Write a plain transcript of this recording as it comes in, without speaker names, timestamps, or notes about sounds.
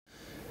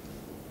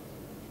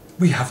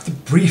we have the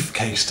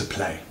Briefcase to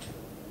play.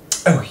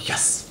 Oh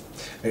yes,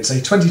 it's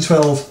a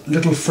 2012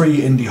 little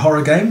free indie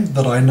horror game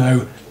that I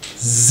know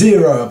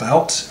zero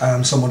about,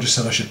 and someone just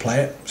said I should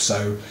play it,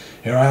 so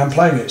here I am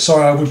playing it.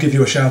 Sorry, I would give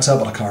you a shout out,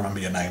 but I can't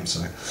remember your name.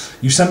 So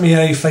you sent me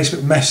a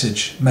Facebook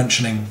message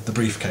mentioning the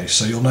Briefcase,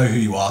 so you'll know who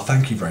you are.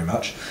 Thank you very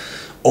much.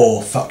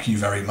 Or fuck you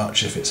very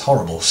much if it's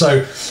horrible.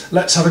 So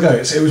let's have a go.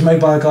 It was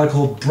made by a guy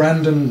called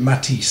Brandon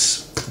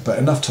Matisse. But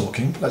enough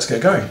talking, let's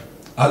get going.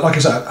 Like I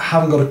said, I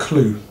haven't got a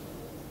clue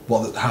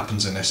what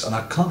happens in this, and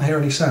I can't hear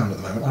any sound at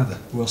the moment either.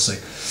 We'll see.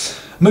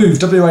 Move,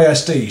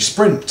 WASD,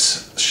 sprint,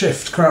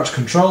 shift, crouch,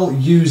 control,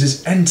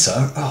 uses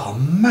enter. Oh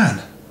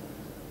man.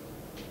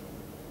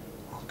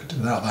 I could do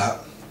without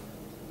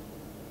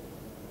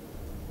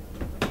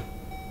that.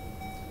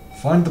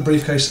 Find the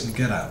briefcase and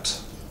get out.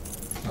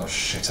 Oh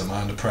shit, am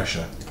I under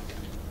pressure?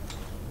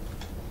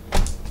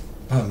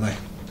 Pardon me.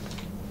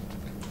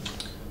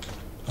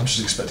 I'm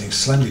just expecting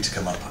Slendy to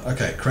come up.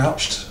 Okay,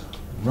 crouched,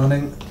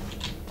 running.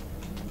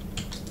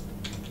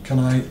 Can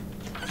I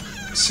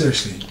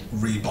seriously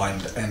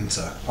rebind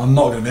enter? I'm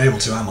not going to be able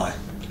to, am I?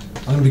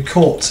 I'm going to be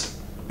caught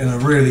in a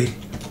really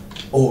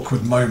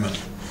awkward moment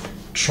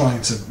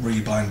trying to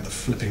rebind the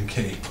flipping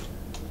key.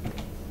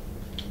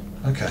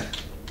 Okay.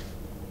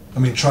 I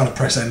mean, trying to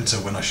press enter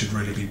when I should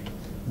really be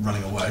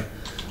running away.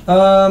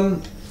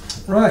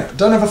 Right,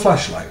 don't have a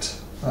flashlight.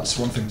 That's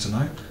one thing to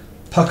know.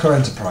 Pucker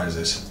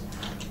Enterprises.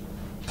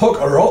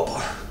 Pucker up!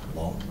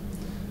 Well,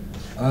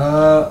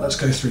 let's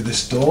go through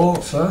this door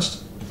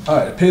first.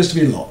 Alright, it appears to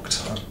be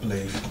locked, I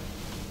believe.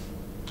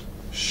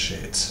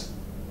 Shit.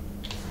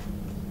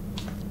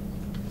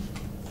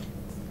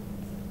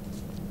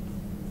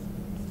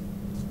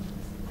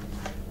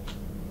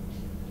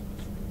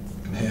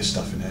 I can hear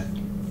stuff in here.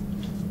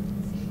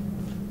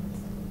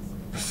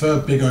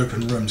 Prefer big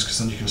open rooms because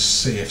then you can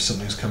see if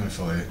something's coming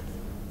for you.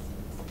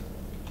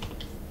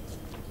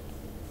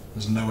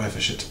 There's nowhere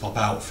for shit to pop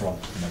out from,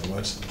 in other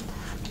words.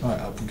 Alright,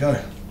 up we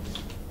go.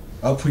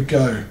 Up we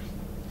go.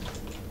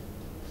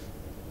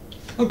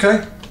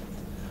 Okay.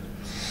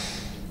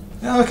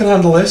 Yeah, I can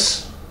handle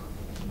this.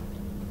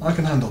 I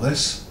can handle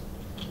this.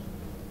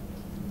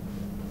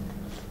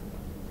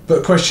 But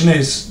the question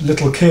is,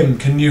 little Kim,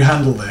 can you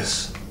handle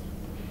this?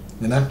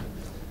 You know?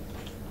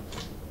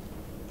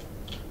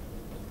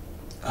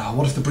 Oh,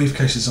 what if the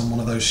briefcase is on one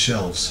of those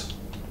shelves?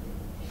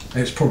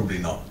 It's probably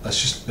not.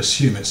 Let's just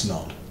assume it's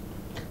not.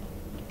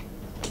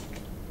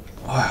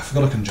 Oh, I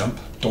forgot I can jump.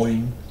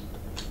 Doing.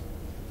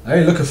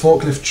 Hey, look, a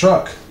forklift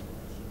truck.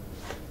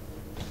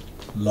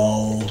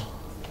 Lol.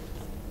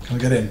 Can I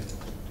get in?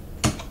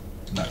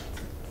 No.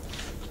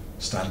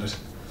 Standard.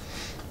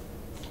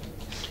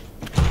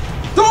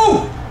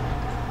 Oh!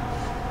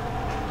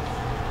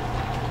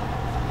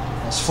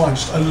 That's fine,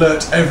 just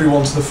alert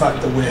everyone to the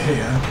fact that we're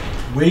here.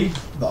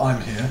 That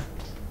I'm here.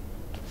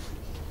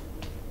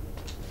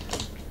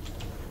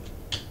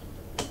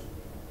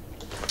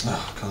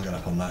 Oh, can't get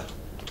up on that.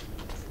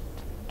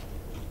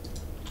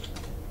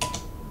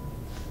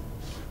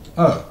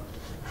 Oh.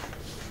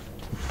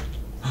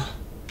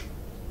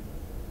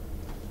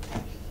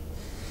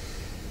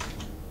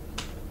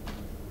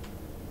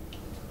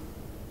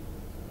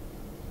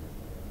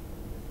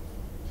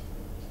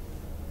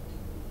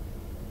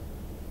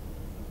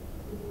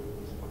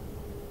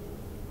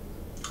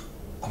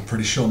 I'm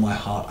pretty sure my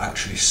heart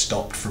actually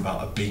stopped for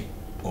about a beat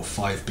or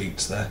 5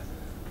 beats there.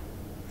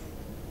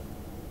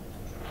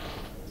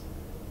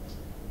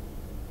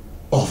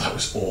 Oh, that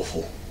was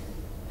awful.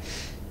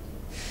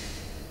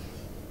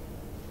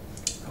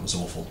 That was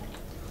awful.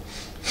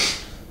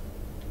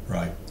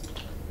 Right.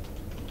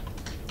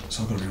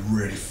 So I've got to be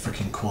really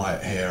freaking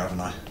quiet here, haven't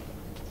I?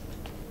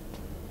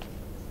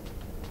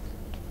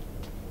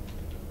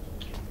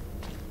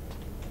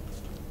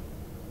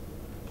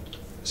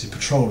 Is he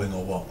patrolling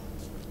or what?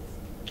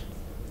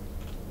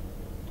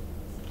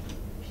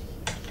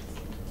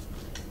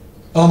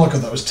 Oh my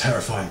god, that was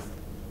terrifying.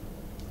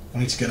 I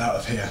need to get out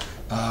of here.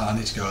 I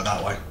need to go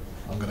that way.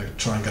 I'm going to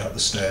try and get up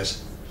the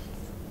stairs.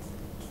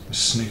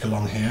 Just sneak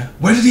along here.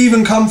 Where did he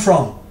even come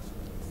from?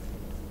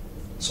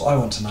 That's what I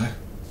want to know.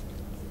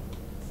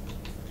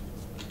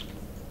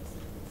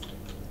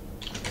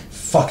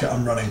 Fuck it,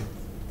 I'm running.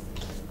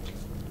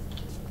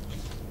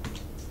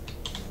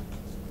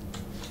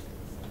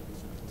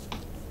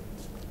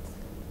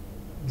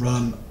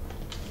 Run.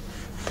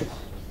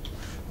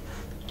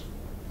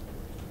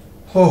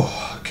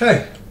 Oh,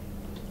 okay.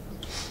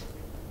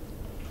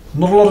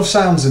 Not a lot of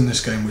sounds in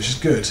this game, which is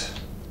good.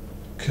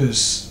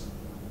 Because...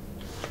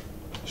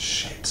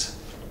 shit.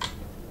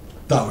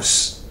 That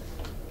was...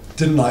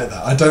 didn't like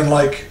that. I don't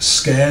like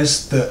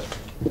scares that...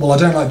 well, I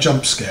don't like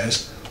jump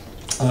scares.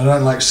 And I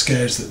don't like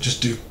scares that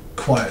just do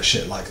quiet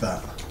shit like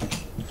that.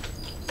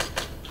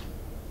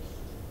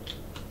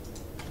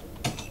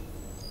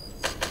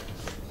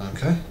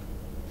 Okay.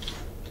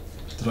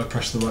 Did I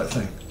press the right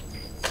thing?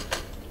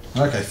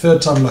 Okay,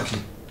 third time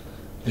lucky.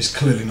 It's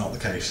clearly not the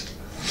case.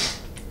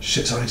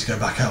 Shit, so I need to go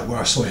back out where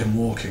I saw him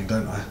walking,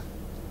 don't I?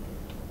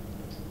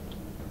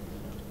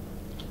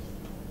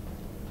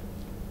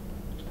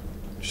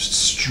 Just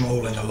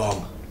strolling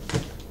along.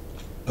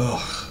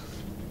 Ugh.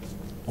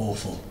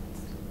 Awful.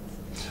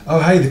 Oh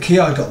hey, the key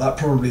I got, that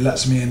probably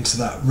lets me into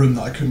that room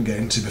that I couldn't get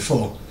into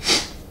before.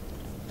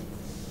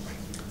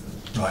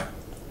 Right.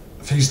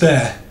 If he's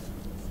there,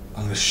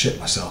 I'm gonna shit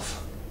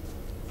myself.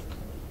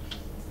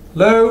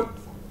 Hello?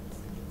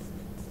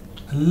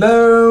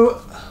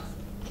 Hello?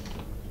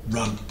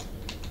 Run.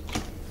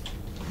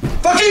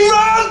 Fucking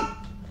run!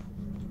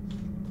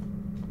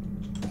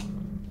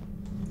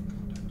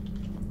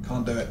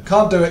 Can't do it,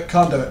 can't do it,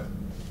 can't do it.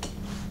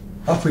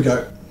 Up we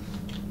go.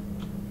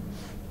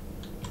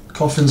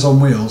 Coffins on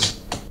wheels.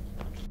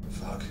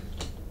 Fuck.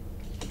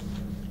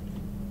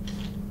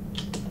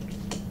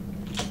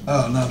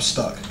 Oh, no, I'm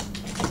stuck.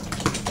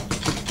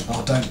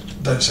 Oh,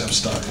 don't say I'm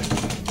stuck.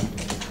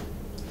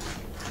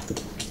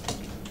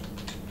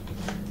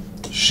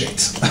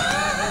 Shit.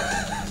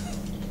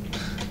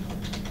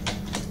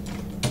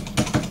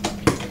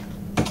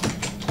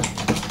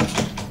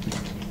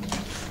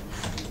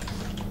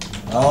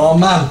 Oh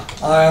man,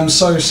 I am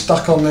so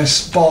stuck on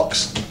this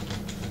box.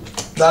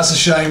 That's a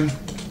shame.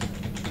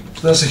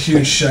 That's a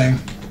huge shame.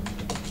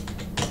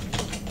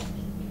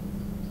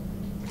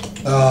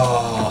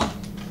 Ah,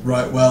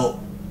 right,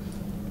 well,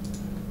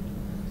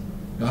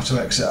 we'll have to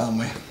exit, aren't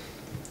we?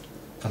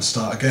 And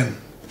start again.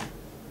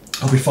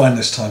 I'll be fine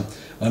this time.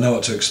 I know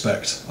what to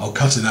expect. I'll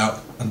cut it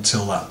out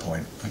until that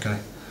point, okay?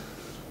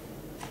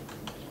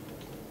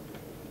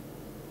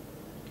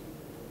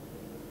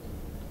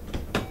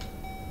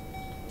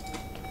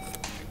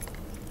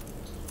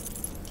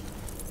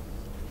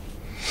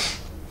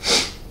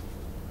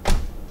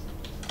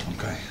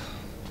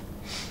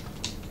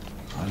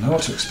 I know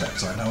what to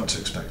expect, I know what to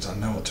expect, I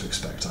know what to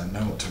expect, I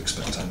know what to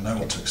expect, I know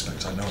what to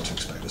expect, I know what to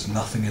expect. There's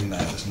nothing in there,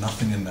 there's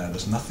nothing in there,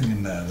 there's nothing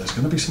in there. There's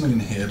going to be something in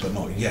here, but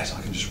not yet.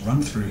 I can just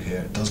run through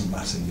here, it doesn't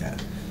matter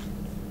yet.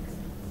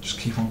 Just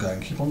keep on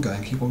going, keep on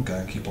going, keep on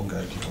going, keep on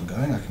going, keep on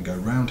going. I can go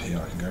round here,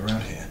 I can go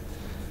round here.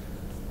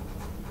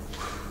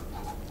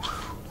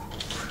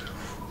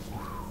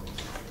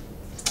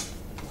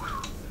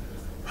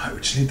 Right,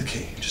 we just need the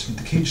key. Just need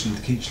the key, just need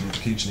the key, just need the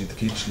key, just need the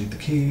key, just need the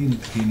key, need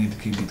the key, need the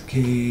key, need the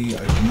key.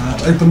 Open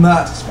that, open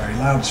that. It's very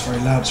loud, it's very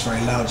loud, it's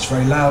very loud, it's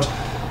very loud.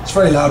 It's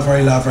very loud,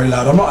 very loud, very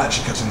loud. I'm not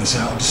actually cutting this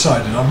out. I've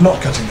decided I'm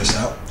not cutting this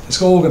out.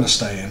 It's all going to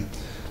stay in.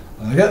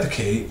 I'm going to get the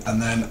key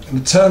and then I'm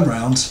going to turn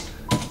round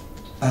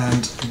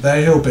and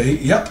there he'll be.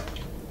 Yep,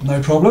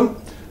 no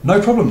problem. No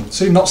problem.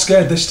 See, not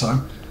scared this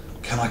time.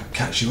 Can I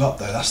catch you up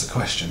though? That's the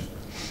question.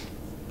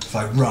 If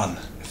I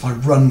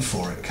run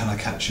for it, can I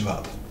catch you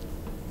up?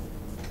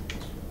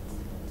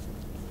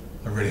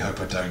 I really hope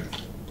I don't.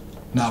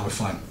 No, we're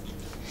fine.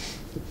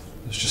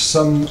 There's just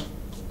some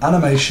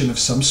animation of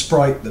some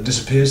sprite that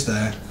disappears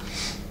there.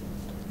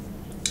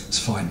 It's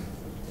fine.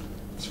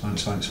 It's fine,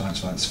 it's fine, it's fine, it's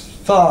fine, it's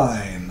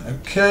fine.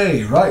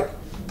 Okay, right.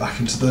 Back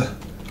into the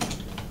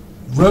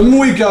room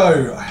we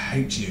go. I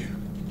hate you.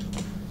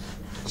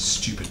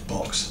 Stupid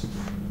box.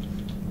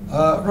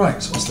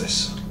 Right, so what's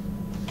this?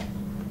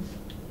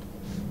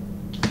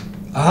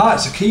 Aha,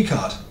 it's a key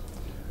card.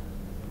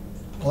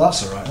 Well,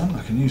 that's alright then.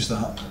 I can use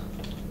that.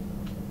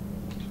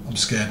 I'm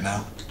scared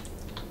now.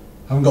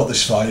 Haven't got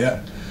this far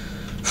yet.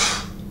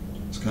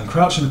 Let's go and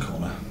crouch in a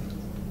corner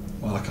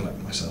while I collect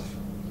myself.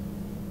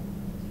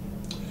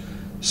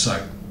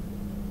 So,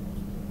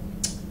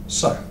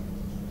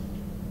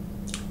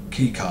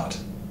 key card.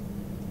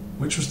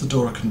 Which was the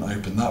door I couldn't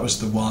open? That was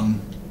the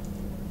one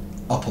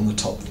up on the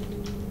top.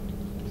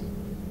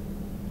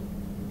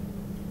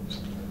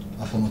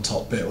 Up on the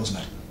top bit, wasn't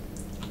it?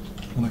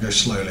 I'm gonna go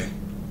slowly.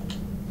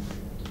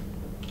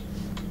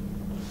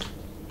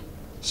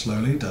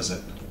 Slowly does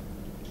it.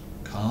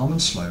 Calm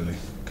and slowly.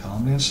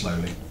 Calmly and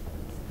slowly.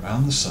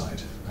 Round the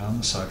side. Round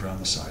the side,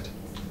 round the side.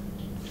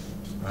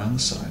 Round the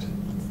side.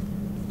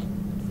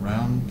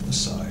 Round the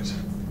side.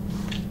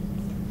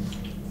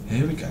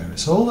 Here we go.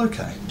 It's all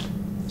okay.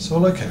 It's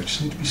all okay. We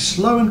just need to be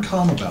slow and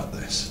calm about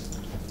this.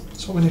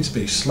 That's what we need to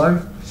be.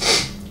 Slow.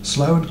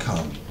 Slow and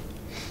calm.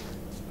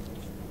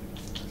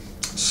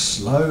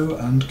 Slow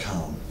and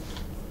calm.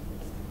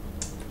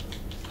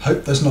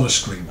 Hope there's not a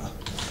screamer.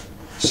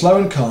 Slow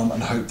and calm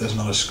and hope there's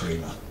not a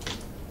screamer.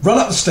 Run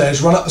up the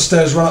stairs, run up the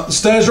stairs, run up the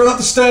stairs, run up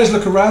the stairs,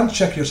 look around,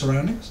 check your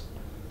surroundings.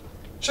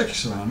 Check your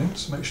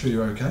surroundings, make sure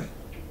you're okay.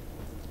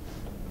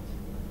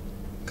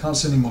 Can't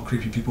see any more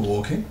creepy people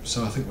walking,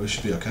 so I think we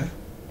should be okay.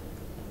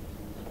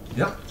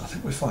 Yep, I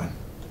think we're fine.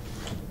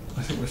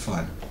 I think we're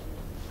fine.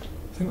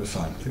 I think we're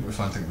fine, I think we're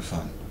fine, I think we're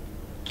fine.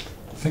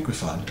 I think we're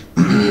fine.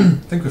 I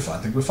think we're fine,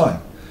 I think we're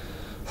fine.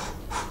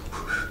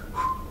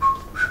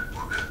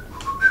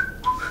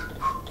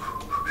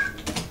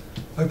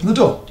 Open the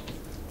door.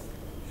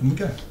 In we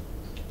go.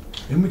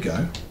 In we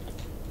go.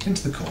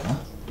 Into the corner.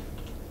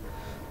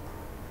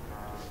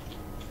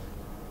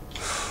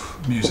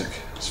 Music.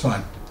 It's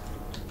fine.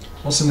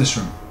 What's in this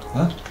room?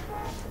 Huh?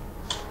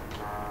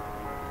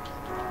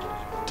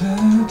 Da,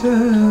 da,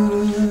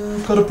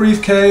 da. Got a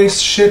briefcase.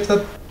 Shit,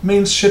 that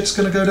means shit's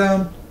gonna go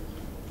down.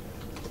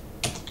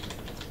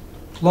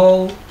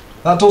 Lol.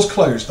 That door's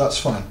closed. That's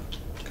fine.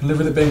 Live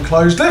with it being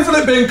closed. Live with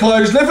it being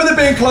closed. Live with it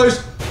being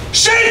closed.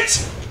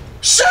 Shit!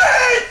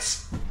 Shit!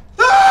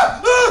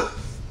 Ah! Ah!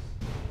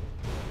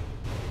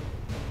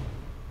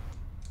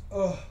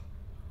 Oh.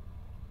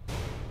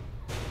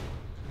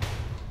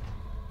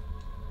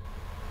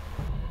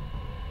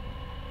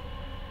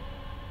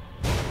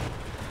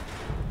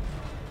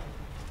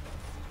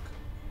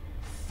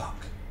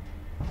 Fuck.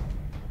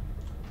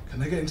 Can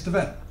they get into the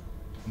vent?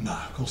 No,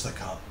 of course they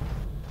can't.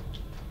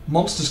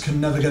 Monsters can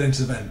never get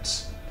into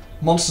vents.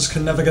 Monsters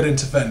can never get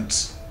into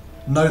vents.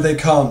 No, they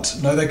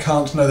can't. No, they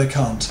can't. No, they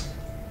can't.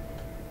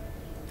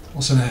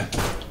 What's in here?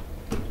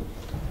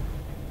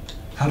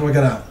 How do I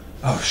get out?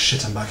 Oh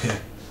shit, I'm back here.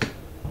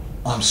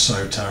 I'm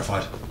so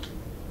terrified.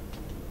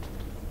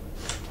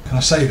 Can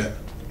I save it?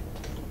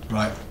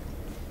 Right.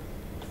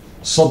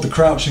 Sod the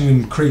crouching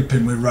and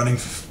creeping, we're running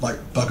like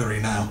buggery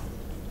now.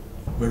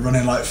 We're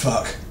running like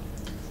fuck.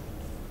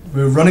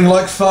 We're running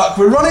like fuck.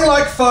 We're running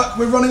like fuck.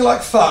 We're running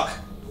like fuck.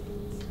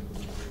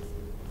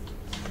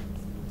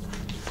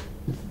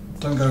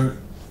 Don't go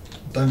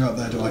up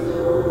there, do I?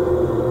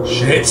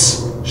 Shit!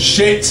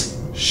 Shit!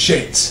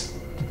 Shit!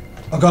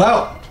 I got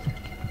out!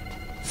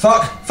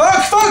 Fuck!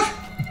 Fuck! Fuck!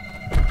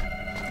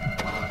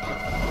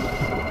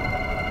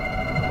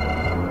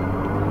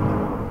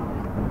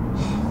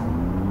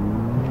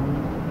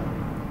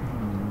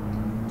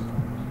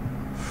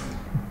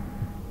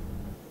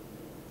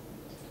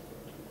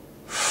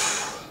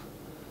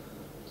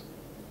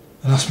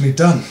 And that's me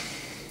done.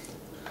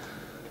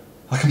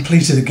 I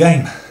completed a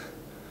game.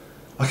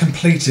 I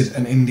completed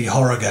an indie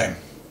horror game.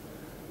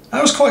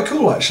 That was quite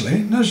cool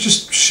actually. It was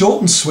just short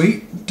and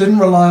sweet, didn't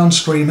rely on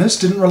screamers,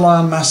 didn't rely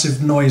on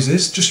massive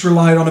noises, just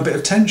relied on a bit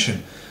of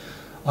tension.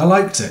 I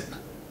liked it.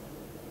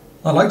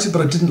 I liked it,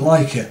 but I didn't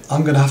like it.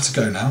 I'm going to have to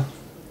go now.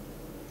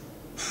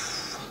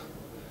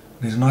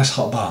 I need a nice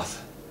hot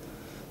bath.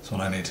 That's what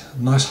I need.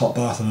 A nice hot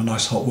bath and a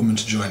nice hot woman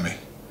to join me.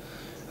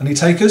 Any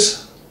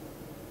takers?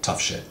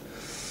 Tough shit.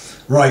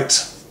 Right.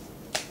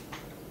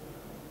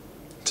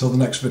 Till the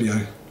next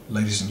video.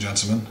 Ladies and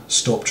gentlemen,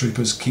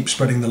 Storptroopers, keep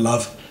spreading the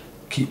love,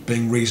 keep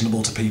being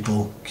reasonable to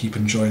people, keep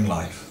enjoying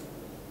life.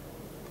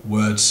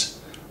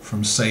 Words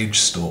from Sage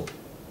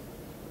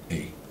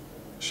Storpey.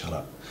 Shut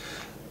up.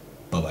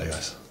 Bye bye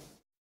guys.